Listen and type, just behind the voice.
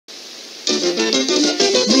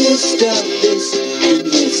Mr. This and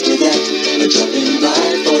Mr. That are dropping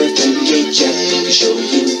by for a friendly chat to show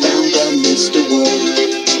you round the Mr. World.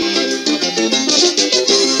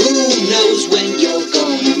 Who knows when you're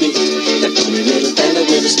gonna meet that funny little fella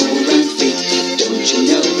with the small round feet? Don't you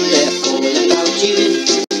know they're all about you?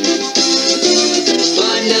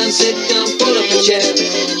 Climb down, sit down, pull up a chair.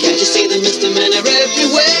 Can't you see the Mr. Men are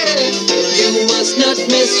everywhere? You must not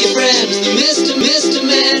miss your friends, the Mr.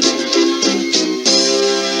 Men.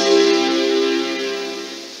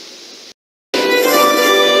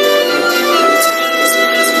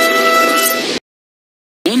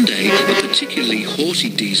 One day, a particularly haughty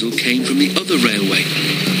diesel came from the other railway.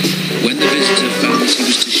 When the visitor found he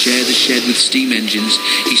was to share the shed with steam engines,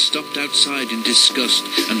 he stopped outside in disgust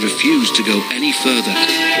and refused to go any further.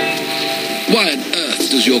 "Why on earth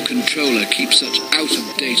does your controller keep such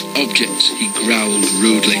out-of-date objects?" he growled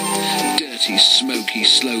rudely. "Dirty, smoky,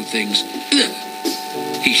 slow things. Ugh!"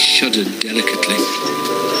 He shuddered delicately.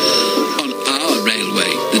 "On our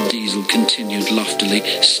railway," the diesel continued loftily,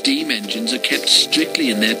 "steam engines are kept strictly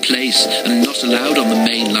in their place and not allowed on the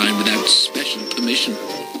main line without special permission."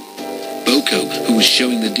 Boko, who was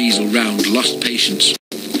showing the diesel round, lost patience.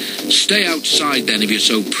 "Stay outside then if you're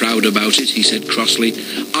so proud about it," he said crossly.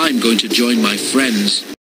 "I'm going to join my friends."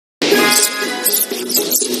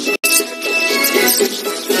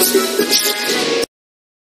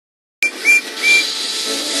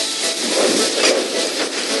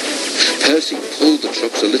 Percy pulled the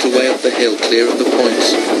trucks a little way up the hill, clear of the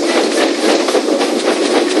points.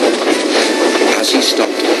 As he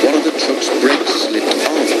stopped, one of the truck's brakes slipped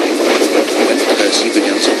on. When Percy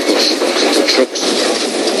began to push, the trucks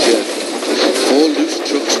jerked. 4 loose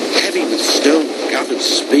trucks, heavy with stone, gathered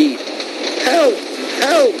speed. "Help!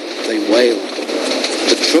 Help!" they wailed.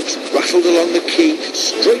 The trucks rattled along the quay,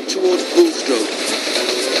 straight towards Bulstrode.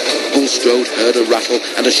 Bulstrode heard a rattle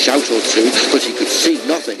and a shout or two, but he could see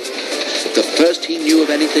nothing. The first he knew of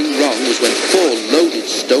anything wrong was when 4 loaded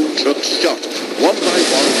stone trucks shot, one by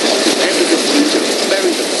one, off the end of the quay to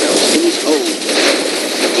bury themselves in his hold.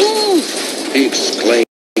 "Oof!" he exclaimed.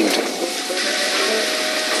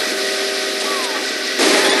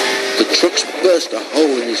 The trucks burst a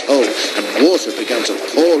hole in his hull, and water began to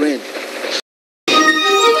pour in.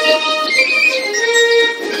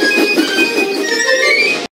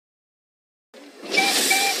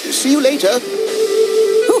 See you later.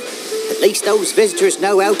 Whew. At least those visitors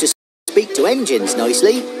know how to speak to engines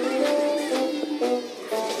nicely.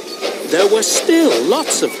 There were still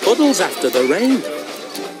lots of puddles after the rain.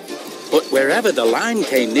 But wherever the line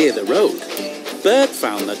came near the road, Bert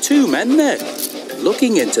found the 2 men there,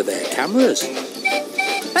 looking into their cameras.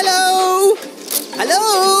 Hello!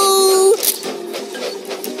 Hello!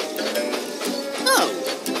 Oh,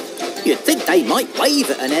 you'd think they might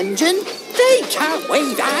wave at an engine. They can't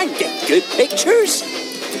wave and get good pictures.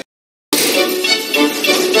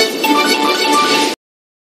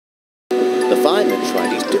 The fireman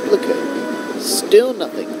tried his duplicate. Still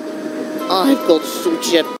nothing. "I've got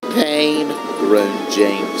such a pain," groaned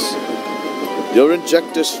James. "Your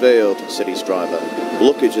injector's failed," said his driver.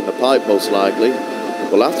 "Blockage in the pipe most likely.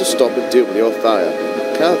 We'll have to stop and deal with your fire.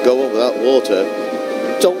 Can't go on without water."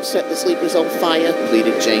 "Don't set the sleepers on fire,"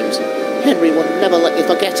 pleaded James. "Henry will never let you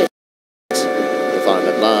forget it." The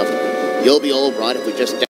fireman laughed. "You'll be all right if we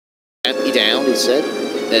just damp you down," he said.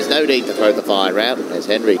 "There's no need to throw the fire out, as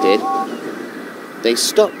Henry did." They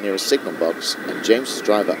stopped near a signal box, and James's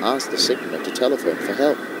driver asked the signalman to telephone for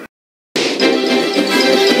help.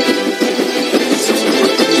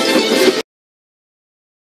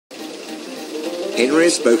 Henry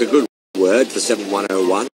spoke a good word for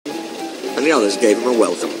 7101, and the others gave him a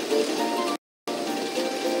welcome.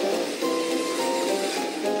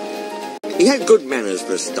 He had good manners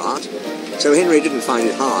for a start, so Henry didn't find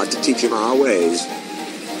it hard to teach him our ways.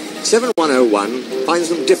 7101 finds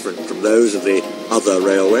them different from those of the other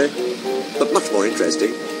railway, but much more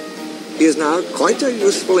interesting. He is now quite a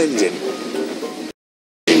useful engine.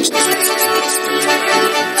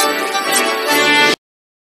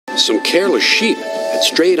 Some careless sheep had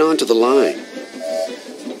strayed onto the line.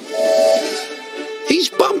 "He's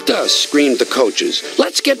bumped us," screamed the coaches.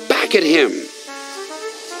 "Let's get back at him."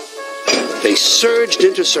 They surged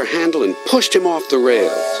into Sir Handel and pushed him off the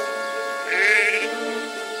rails.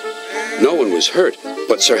 No one was hurt,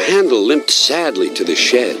 but Sir Handel limped sadly to the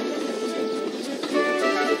shed.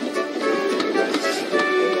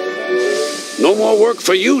 "No more work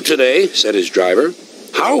for you today," said his driver.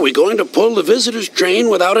 "How are we going to pull the visitors' train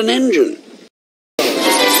without an engine?"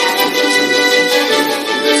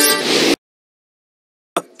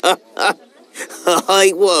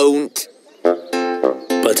 I won't.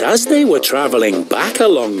 But But as they were travelling back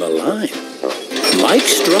along the line,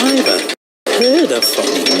 Mike's driver heard a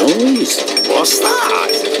funny noise. What's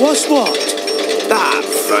that? What's what? That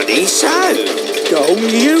funny sound.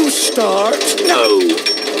 Don't you start. No.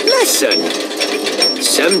 Listen.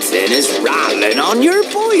 Something is rattling on your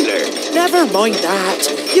boiler. Never mind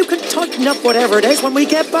that. You can tighten up whatever it is when we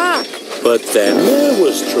get back. But then there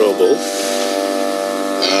was trouble.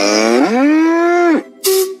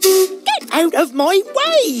 Get out of my way!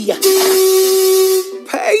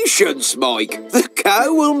 Patience, Mike. The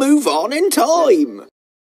cow will move on in time.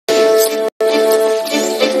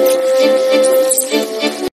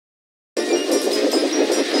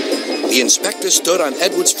 The inspector stood on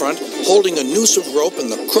Edward's front, holding a noose of rope in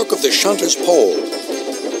the crook of the shunter's pole.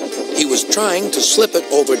 He was trying to slip it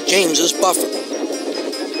over James's buffer.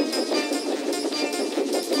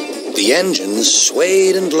 The engines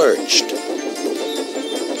swayed and lurched.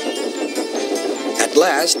 At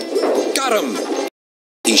last, got him!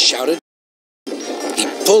 He shouted. He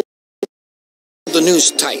pulled the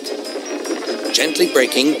noose tight. Gently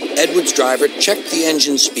braking, Edward's driver checked the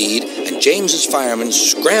engine speed, and James's fireman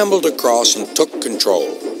scrambled across and took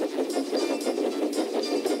control.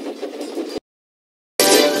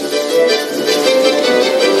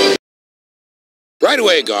 Right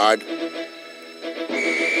away, guard.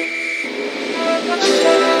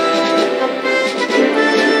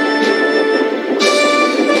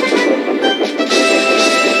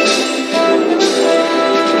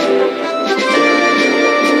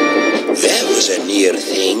 That was a near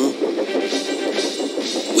thing.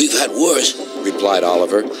 We've had worse, replied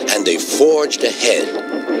Oliver, and they forged ahead.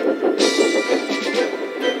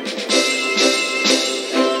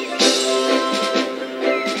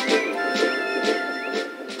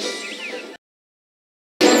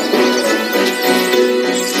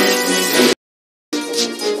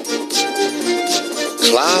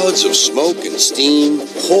 Clouds of smoke and steam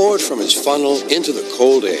poured from his funnel into the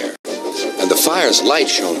cold air, and the fire's light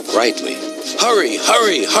shone brightly. Hurry,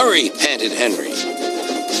 hurry, hurry, panted Henry.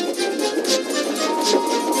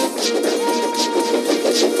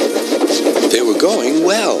 They were going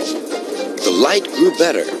well. The light grew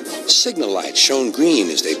better. Signal lights shone green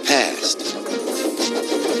as they passed.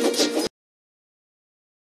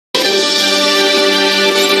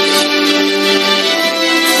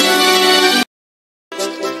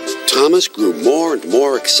 Thomas grew more and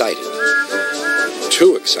more excited.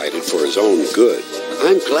 Too excited for his own good.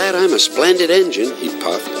 I'm glad I'm a splendid engine, he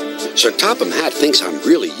puffed. Sir Topham Hatt thinks I'm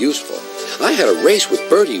really useful. I had a race with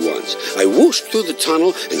Bertie once. I whooshed through the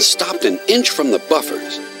tunnel and stopped an inch from the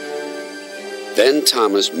buffers. Then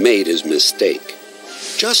Thomas made his mistake.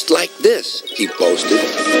 Just like this, he boasted.